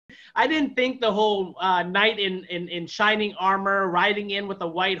I didn't think the whole knight in shining armor, riding in with a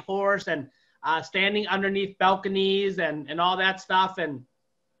white horse and standing underneath balconies and all that stuff, and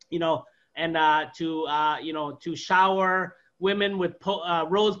to shower women with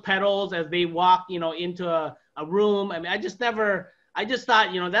rose petals as they walk, into a room. I mean, I just thought,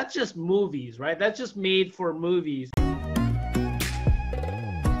 that's just movies, right? That's just made for movies.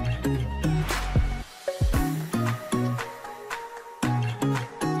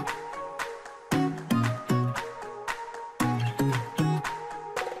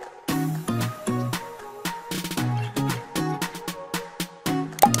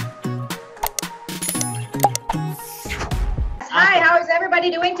 Hi, how is everybody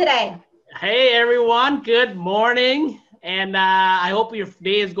doing today? Hey everyone, good morning, and I hope your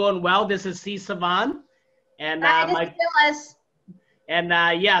day is going well. This is Savanh, and Phyllis. And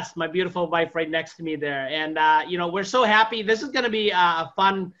yes, my beautiful wife right next to me there. And we're so happy. This is going to be a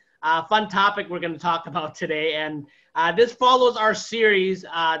fun topic we're going to talk about today. And this follows our series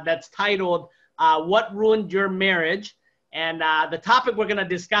that's titled "What Ruined Your Marriage?" And the topic we're going to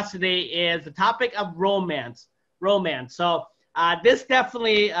discuss today is the topic of romance. So this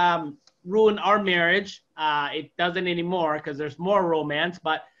definitely ruined our marriage. It doesn't anymore because there's more romance,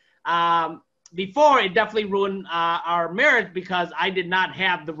 but before, it definitely ruined our marriage because I did not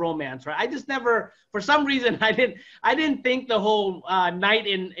have the romance, right? I just never, for some reason, I didn't think the whole knight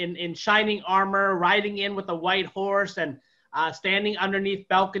in shining armor, riding in with a white horse and standing underneath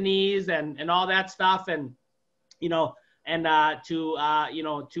balconies and all that stuff, and to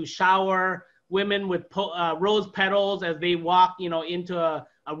shower women with rose petals as they walk, into a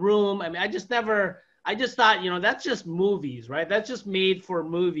room. I mean, I just thought, that's just movies, right? That's just made for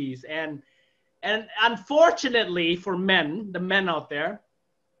movies. And unfortunately for men, the men out there,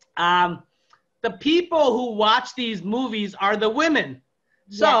 the people who watch these movies are the women.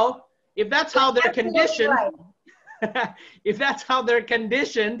 So if that's how they're conditioned, if that's how they're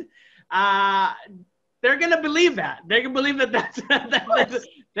conditioned, they're going to believe that. They're going to believe that that's what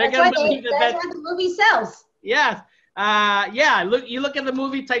the movie sells. Yes. You look at the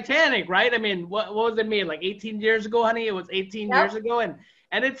movie Titanic, right? I mean, what was it made? Like 18 years ago, honey? It was 18 years ago. And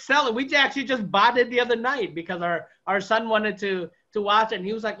it's selling. We actually just bought it the other night because our son wanted to watch it. And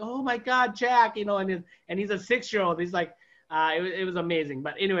he was like, oh my God, Jack, and he's a 6-year-old. He's like, it was amazing.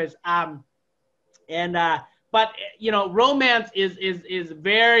 But anyways, romance is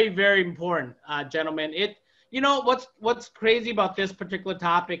very, very important, gentlemen. What's crazy about this particular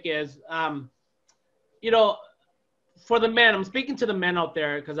topic is, for the men, I'm speaking to the men out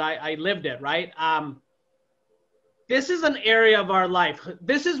there because I lived it, right? This is an area of our life.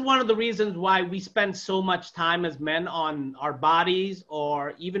 This is one of the reasons why we spend so much time as men on our bodies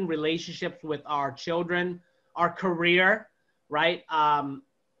or even relationships with our children, our career, right?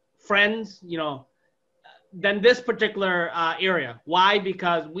 Friends, than this particular area. Why?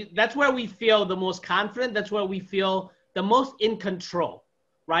 Because that's where we feel the most confident. That's where we feel the most in control,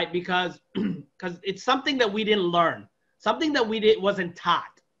 right? Because it's something that we didn't learn, something that wasn't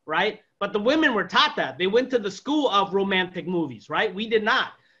taught, right? But the women were taught that. They went to the school of romantic movies, right? We did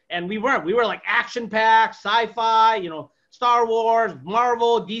not. And we weren't. We were like action-packed, sci-fi, Star Wars,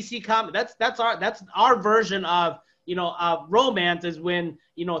 Marvel, DC comics. That's our version of, of romance is when,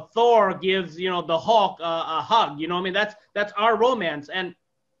 Thor gives, the Hulk a hug, I mean, that's our romance. And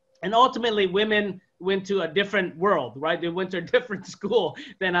ultimately women went to a different world, right? They went to a different school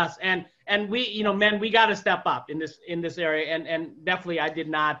than us. And we, men, we got to step up in this area. And definitely I did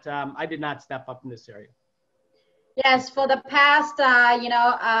not step up in this area. Yes, for the past,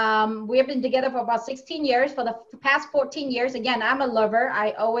 we have been together for about 16 years. For the past 14 years, again, I'm a lover.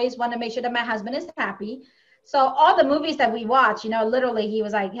 I always want to make sure that my husband is happy. So all the movies that we watch, literally he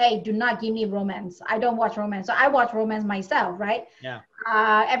was like, hey, do not give me romance. I don't watch romance. So I watch romance myself, right? Yeah.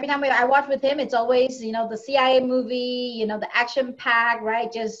 Every time I watch with him, it's always, the CIA movie, the action pack,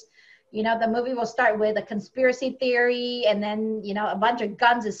 right? Just, the movie will start with a conspiracy theory and then, a bunch of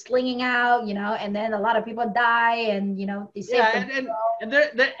guns is slinging out, and then a lot of people die and, they save and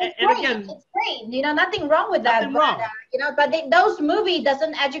again, it's great. Nothing wrong with that. But those movies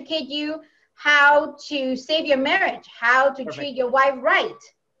doesn't educate you how to save your marriage, how to treat your wife right.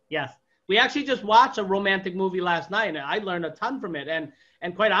 Yes. We actually just watched a romantic movie last night and I learned a ton from it. And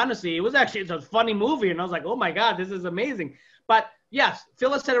quite honestly, it's a funny movie. And I was like, oh my God, this is amazing. But yes,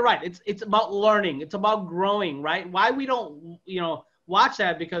 Phyllis said it right. It's about learning. It's about growing, right? Why we don't, watch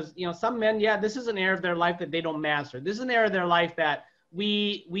that because, some men, this is an area of their life that they don't master. This is an area of their life that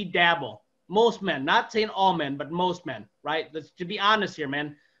we dabble. Most men, not saying all men, but most men, right? To be honest here,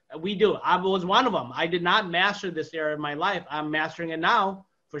 man. We do. I was one of them. I did not master this area of my life. I'm mastering it now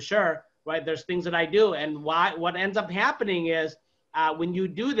for sure, right? There's things that I do. And what ends up happening is when you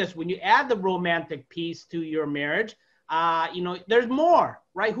do this, when you add the romantic piece to your marriage, you know, there's more,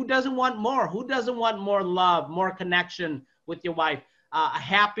 right? Who doesn't want more? Who doesn't want more love, more connection with your wife? A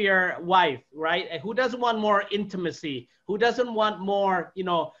happier wife, right? Who doesn't want more intimacy? Who doesn't want more, you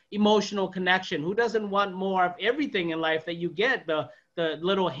know, emotional connection? Who doesn't want more of everything in life that you get? The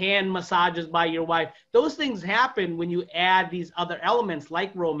little hand massages by your wife. Those things happen when you add these other elements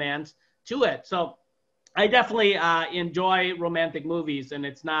like romance to it. So I definitely enjoy romantic movies, and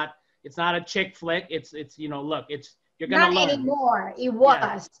it's not a chick flick. It's you know, look, you're gonna Not learn. anymore. It was,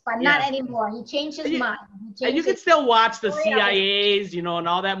 Yes. but Yes. not anymore. He changed his mind. And you can still watch the CIAs, you know, and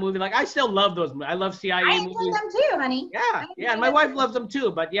all that movie. Like, I still love those movies. I love CIA movies. I enjoy them too, honey. Yeah, and my wife loves them too.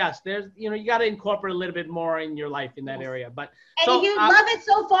 But yes, there's, you know, you got to incorporate a little bit more in your life in that area. But and if you love it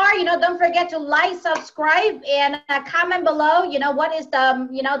so far, you know, don't forget to like, subscribe, and comment below. You know, what is the,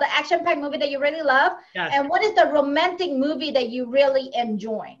 you know, the action-packed movie that you really love, and what is the romantic movie that you really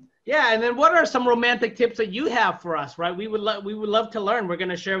enjoy? Yeah, and then what are some romantic tips that you have for us, right? We would love to learn. We're going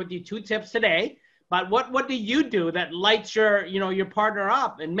to share with you 2 tips today. But what do you do that lights your, you know, your partner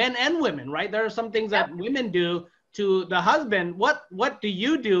up? And men and women, right? There are some things that women do to the husband. What do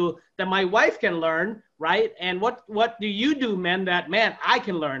you do that my wife can learn, right? And what do you do, men, that, man, I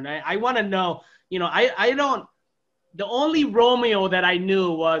can learn? I want to know, you know, I don't. The only Romeo that I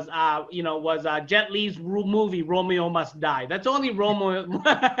knew was, you know, was Jet Li's movie, Romeo Must Die. That's only Romeo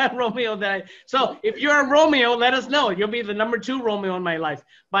that so if you're a Romeo, let us know. You'll be the number 2 Romeo in my life.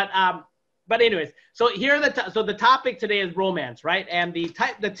 But anyways, so here are so the topic today is romance, right? And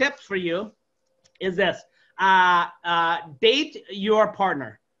the tips for you is this, date your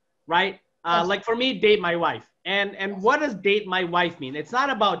partner, right? Like for me, date my wife. And what does date my wife mean? It's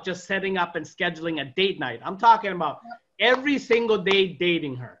not about just setting up and scheduling a date night. I'm talking about every single day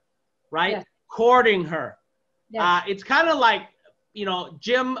dating her, right? Yes. Courting her. Yes. It's kind of like, you know,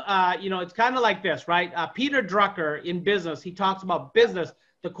 Jim, you know, it's kind of like this, right? Peter Drucker in business, he talks about business.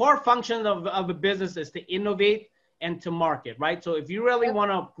 The core function of a business is to innovate and to market, right? So if you really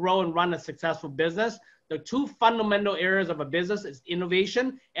want to grow and run a successful business, the 2 fundamental areas of a business is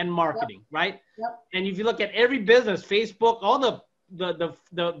innovation and marketing, right? And if you look at every business, Facebook, all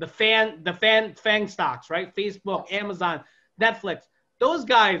the FANG stocks, right? Facebook, Amazon, Netflix, those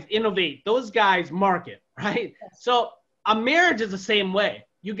guys innovate, those guys market, right? So a marriage is the same way.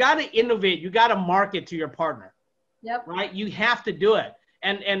 You got to innovate, you got to market to your partner, right? You have to do it.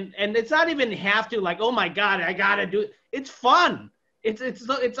 And it's not even have to, like, oh my God, I got to do it. It's fun.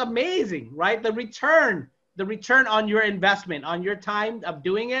 It's amazing, right? The return on your investment, on your time of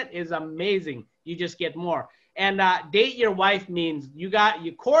doing it is amazing. You just get more. And date your wife means you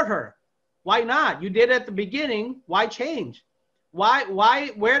court her. Why not? You did at the beginning. Why change?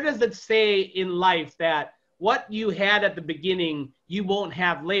 Where does it say in life that what you had at the beginning, you won't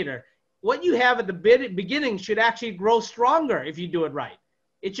have later? What you have at the beginning should actually grow stronger if you do it right.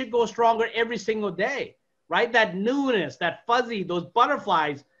 It should go stronger every single day. Right? That newness, that fuzzy, those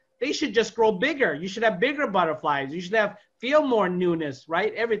butterflies, they should just grow bigger. You should have bigger butterflies. You should feel more newness,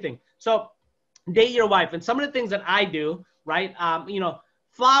 right? Everything. So date your wife. And some of the things that I do, right? You know,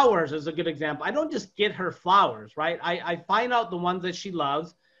 flowers is a good example. I don't just get her flowers, right? I find out the ones that she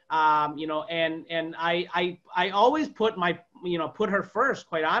loves, you know, and I always put her first,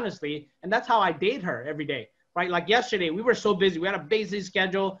 quite honestly. And that's how I date her every day, right? Like yesterday, we were so busy. We had a busy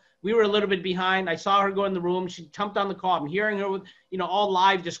schedule. We were a little bit behind. I saw her go in the room. She jumped on the call. I'm hearing her with, you know, all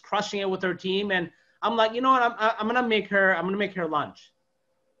live, just crushing it with her team. And I'm like, you know what? I'm gonna make her lunch,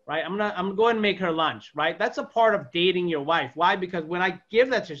 right? I'm gonna go and make her lunch, right? That's a part of dating your wife. Why? Because when I give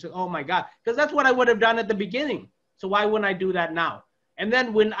that to her, she says, oh my God, because that's what I would have done at the beginning. So why wouldn't I do that now? And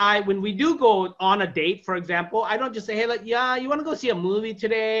then when we do go on a date, for example, I don't just say, hey, like, yeah, you want to go see a movie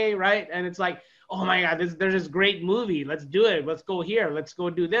today, right? And it's like, oh my God, there's this great movie. Let's do it. Let's go here. Let's go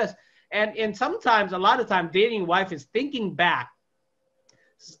do this. And sometimes, a lot of times, dating wife is thinking back,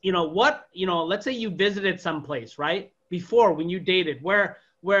 you know, let's say you visited someplace, right? Before, when you dated, where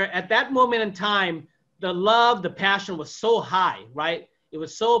at that moment in time, the love, the passion was so high, right? You were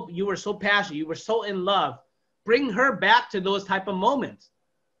so passionate. You were so in love. Bring her back to those type of moments.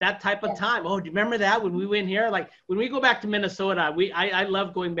 That type of time. Oh, do you remember that when we went here? Like when we go back to Minnesota, I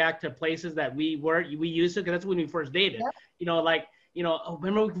love going back to places that we used to, because that's when we first dated. Yep. You know, like, you know, oh,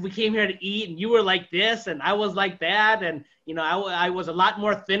 remember we came here to eat and you were like this and I was like that, and you know, I was a lot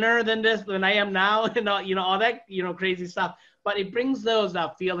more thinner than I am now, and you know, all that, you know, crazy stuff. But it brings those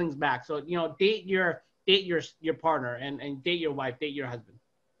feelings back. So, you know, date your partner and date your wife, date your husband.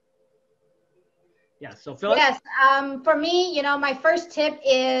 Yeah. So Phyllis? Yes. For me, my first tip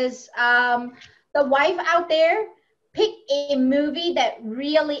is the wife out there, pick a movie that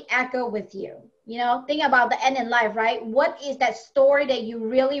really echo with you. Think about the end in life, right? What is that story that you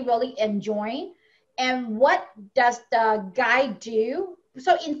really, really enjoy? And what does the guy do?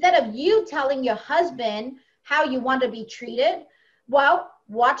 So instead of you telling your husband how you want to be treated, well,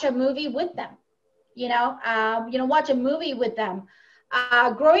 watch a movie with them. Watch a movie with them.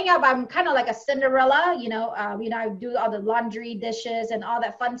 Growing up, I'm kind of like a Cinderella. I do all the laundry, dishes, and all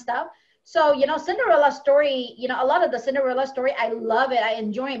that fun stuff. So, Cinderella story. A lot of the Cinderella story, I love it. I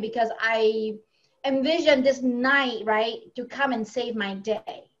enjoy it because I envision this knight, right, to come and save my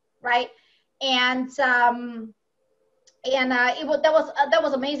day, right? And that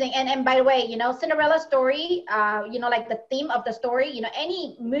was amazing. And by the way, Cinderella story, like the theme of the story,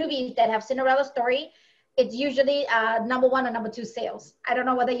 any movies that have Cinderella story, it's usually number one or number two sales. I don't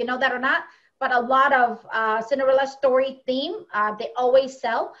know whether you know that or not, but a lot of Cinderella story theme, they always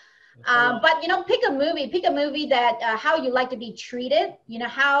sell. But pick a movie that how you like to be treated.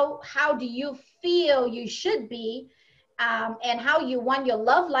 How do you feel you should be, and how you want your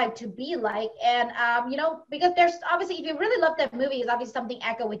love life to be like. And because there's obviously, if you really love that movie, it's obviously something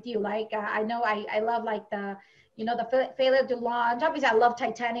echo with you. Like I know I love like the failure to launch. Obviously, I love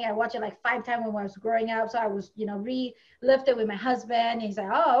Titanic. I watched it like 5 times when I was growing up. So I was, relived it with my husband. He's like,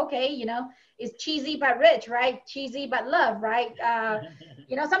 oh, okay, it's cheesy but rich, right? Cheesy but love, right?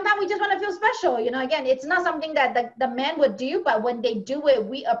 Sometimes we just want to feel special. Again, it's not something that the man would do, but when they do it,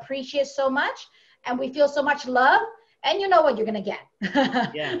 we appreciate so much and we feel so much love. And you know what you're gonna get.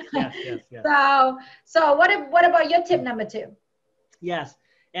 Yes. So what about your tip number 2? Yes.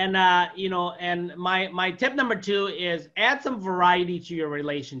 And, and my tip number 2 is add some variety to your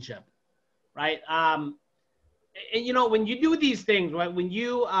relationship, right? And, when you do these things, right, when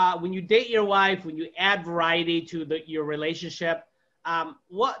you date your wife, when you add variety to your relationship,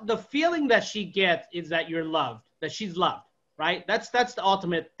 what the feeling that she gets is that you're loved, that she's loved, right? That's the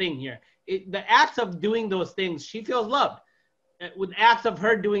ultimate thing here. The acts of doing those things, she feels loved. With acts of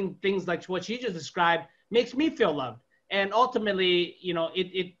her doing things like what she just described, makes me feel loved. And ultimately,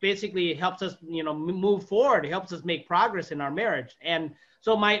 it basically helps us, move forward. It helps us make progress in our marriage. And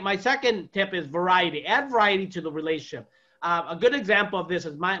so my second tip is variety. Add variety to the relationship. A good example of this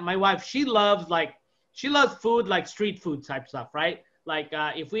is my wife. She loves food, like street food type stuff, right? Like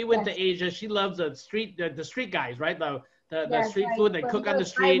if we went to Asia, she loves the street guys, right? The street food they cook on the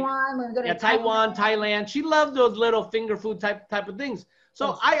street. Taiwan, Thailand. She loves those little finger food type of things.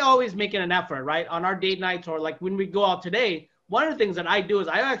 So I always make it an effort, right? On our date nights or like when we go out today, one of the things that I do is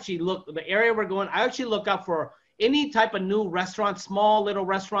I actually look, the area we're going, I actually look up for any type of new restaurants, small little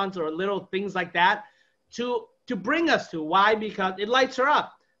restaurants or little things like that to bring us to. Why? Because it lights her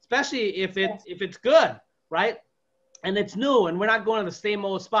up, especially if it's good, right? And it's new and we're not going to the same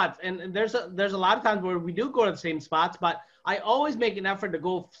old spots. And there's a lot of times where we do go to the same spots, but I always make an effort to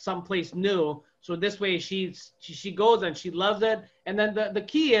go someplace new. So this way she goes and she loves it. And then the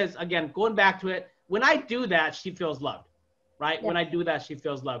key is, again, going back to it, when I do that, she feels loved, right? Yeah. When I do that, she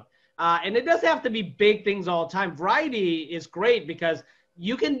feels loved. And it doesn't have to be big things all the time. Variety is great because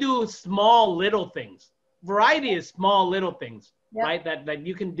you can do small little things. Variety is small little things, right? That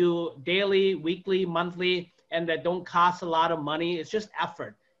you can do daily, weekly, monthly, and that don't cost a lot of money. It's just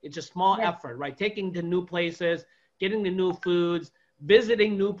effort. It's a small effort, right? Taking to new places, getting to new foods,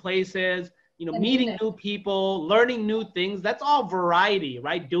 visiting new places, meeting new people, learning new things. That's all variety,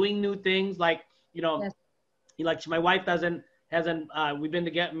 right? Doing new things like, like my wife hasn't, we've been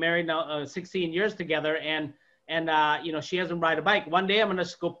married now 16 years together and she hasn't ride a bike. One day I'm going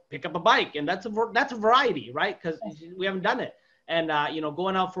to go pick up a bike and that's a variety, right? Because we haven't done it. And,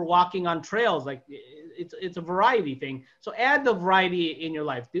 going out for walking on trails, like it's a variety thing. So add the variety in your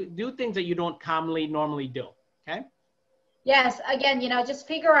life. Do things that you don't normally do. Okay. Yes. Again, just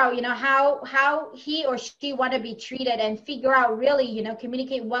figure out, how he or she want to be treated and figure out really,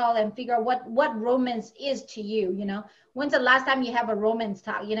 communicate well and figure out what romance is to you. When's the last time you have a romance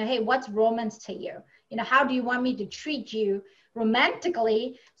talk? Hey, what's romance to you? How do you want me to treat you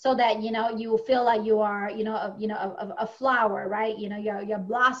romantically so that, you feel like you are, a flower, right? You're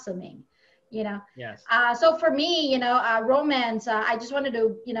blossoming. Yes. So for me, romance, I just wanted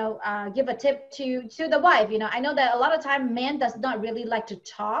to, give a tip to the wife. I know that a lot of time men does not really like to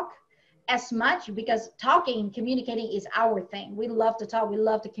talk as much because communicating is our thing. We love to talk. We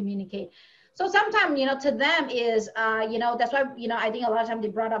love to communicate. So sometimes, to them is, that's why, I think a lot of times they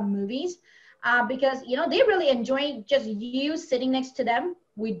brought up movies because, they really enjoy just you sitting next to them.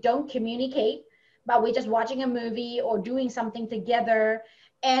 We don't communicate, but we're just watching a movie or doing something together.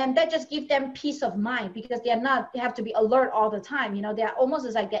 And that just gives them peace of mind because they have to be alert all the time. You know, they're almost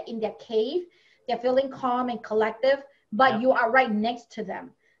as like they're in their cave. They're feeling calm and collective, but you are right next to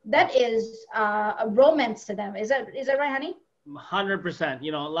them. That is a romance to them. Is that right, honey? 100%.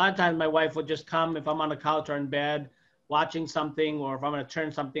 You know, a lot of times my wife would just come if I'm on the couch or in bed watching something, or if I'm going to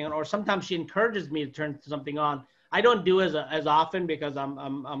turn something on, or sometimes she encourages me to turn something on. I don't do as often because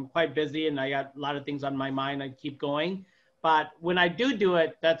I'm quite busy and I got a lot of things on my mind. I keep going. But when I do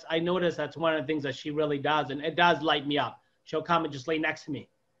it, I notice that's one of the things that she really does. And it does light me up. She'll come and just lay next to me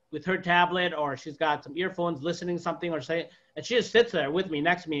with her tablet, or she's got some earphones listening to something or say, and she just sits there with me,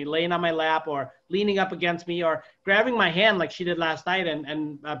 next to me, laying on my lap or leaning up against me or grabbing my hand like she did last night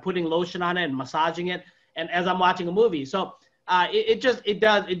and putting lotion on it and massaging it. And as I'm watching a movie. So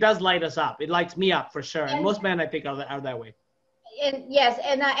it does light us up. It lights me up for sure. And most men, I think, are that way. And yes,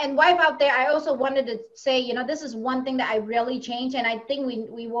 and wife out there, I also wanted to say, you know, this is one thing that I really changed, and I think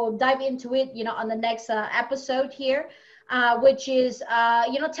we will dive into it, you know, on the next episode here, which is,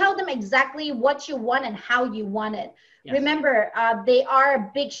 you know, tell them exactly what you want and how you want it. Yes. Remember, they are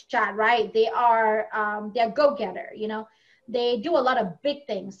a big shot, right? They're go-getter, you know. They do a lot of big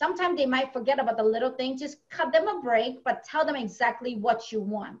things. Sometimes they might forget about the little things. Just cut them a break, but tell them exactly what you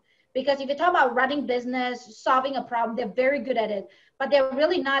want. Because if you talk about running business, solving a problem, they're very good at it, but they're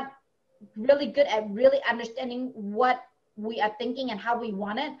really not really good at really understanding what we are thinking and how we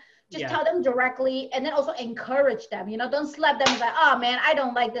want it. Just tell them directly, and then also encourage them. You know, don't slap them and say, oh man, I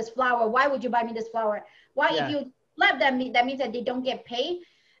don't like this flower. Why would you buy me this flower? Why? If you slap them, that means that they don't get paid.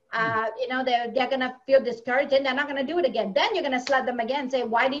 You know, they're going to feel discouraged and they're not going to do it again. Then you're going to slap them again and say,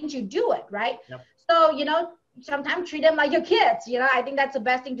 why didn't you do it? Right. Yep. So, you know, sometimes treat them like your kids. You know, I think that's the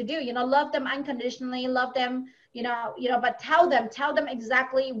best thing to do. You know, love them unconditionally, love them, you know, but tell them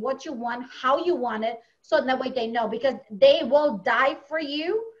exactly what you want, how you want it. So that way they know, because they will die for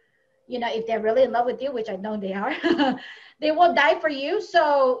you. You know, if they're really in love with you, which I know they are, they will die for you.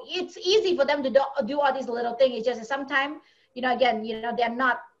 So it's easy for them to do all these little things. It's just sometimes, you know, again, you know, they're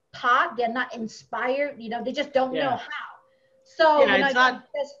not taught, they're not inspired, you know, they just don't know how. So,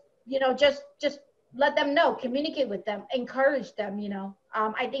 you know, just let them know, communicate with them, encourage them, you know.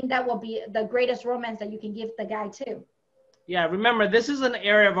 I think that will be the greatest romance that you can give the guy too. Yeah, remember, this is an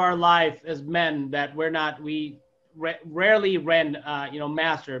area of our life as men that we rarely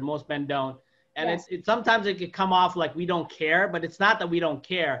master. Most men don't. And it's sometimes it could come off like we don't care, but it's not that we don't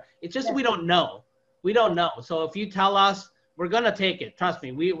care. It's just we don't know. We don't know. So if you tell us, we're going to take it. Trust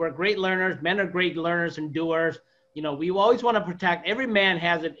me. We're great learners. Men are great learners and doers. You know, we always want to protect. Every man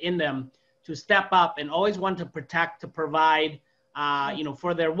has it in them to step up and always want to protect, to provide, you know,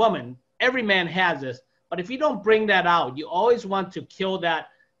 for their woman. Every man has this. But if you don't bring that out, you always want to kill that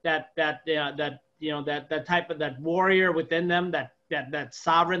type of, that warrior within them, that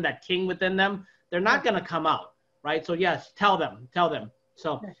sovereign, that king within them. They're not going to come out, right? So yes, tell them.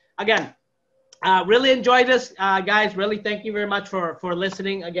 So again, really enjoyed this, guys. Really, thank you very much for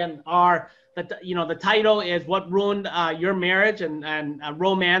listening. Again, the title is What Ruined Your Marriage, and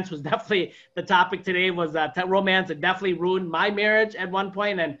romance was definitely the topic today. Was romance that definitely ruined my marriage at one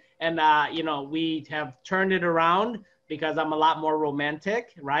point, and you know, we have turned it around because I'm a lot more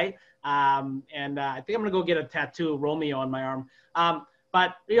romantic, right? And I think I'm gonna go get a tattoo, Romeo, on my arm.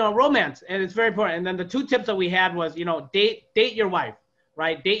 But you know, romance, and it's very important. And then the two tips that we had was, you know, date your wife,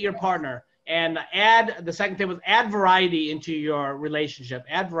 right? Date your partner. And the second tip was add variety into your relationship.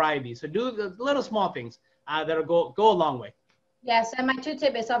 Add variety. So do the little small things that'll go a long way. Yes, and my two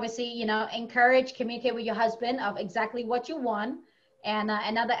tip is obviously, you know, encourage, communicate with your husband of exactly what you want. And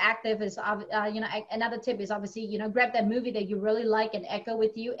another active is, another tip is obviously, you know, grab that movie that you really like and echo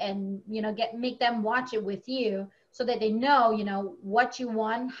with you, and, you know, make them watch it with you so that they know, you know, what you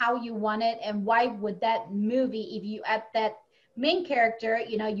want, how you want it, and why would that movie, if you add that main character,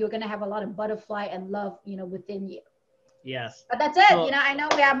 you know, you're going to have a lot of butterfly and love, you know, within you. Yes. But that's it. So, you know, I know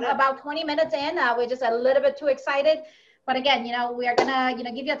we have about 20 minutes in. We're just a little bit too excited. But again, you know, we are going to, you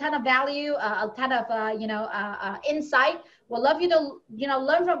know, give you a ton of value, a ton of, insight. We'll love you to, you know,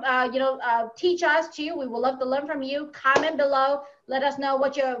 learn from, teach us too. We will love to learn from you. Comment below. Let us know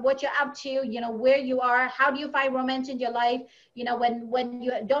what you're up to, you know, where you are. How do you find romance in your life? You know, when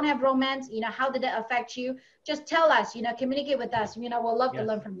you don't have romance, you know, how did it affect you? Just tell us, you know, communicate with us. You know, we'll love to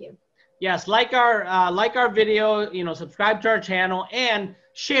learn from you. Yes, like our video, you know, subscribe to our channel and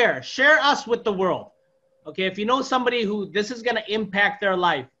share us with the world. Okay, if you know somebody who this is going to impact their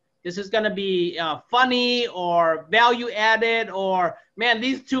life, this is going to be funny or value added, or man,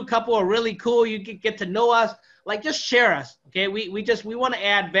 these two couple are really cool. You get to know us. Like, just share us. Okay, we want to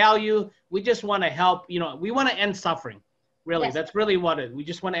add value. We just want to help. You know, we want to end suffering. Really, Yes. that's really what it is. We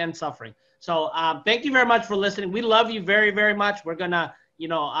just want to end suffering. So thank you very much for listening. We love you very, very much. We're gonna,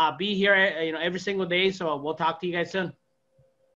 be here, every single day. So we'll talk to you guys soon.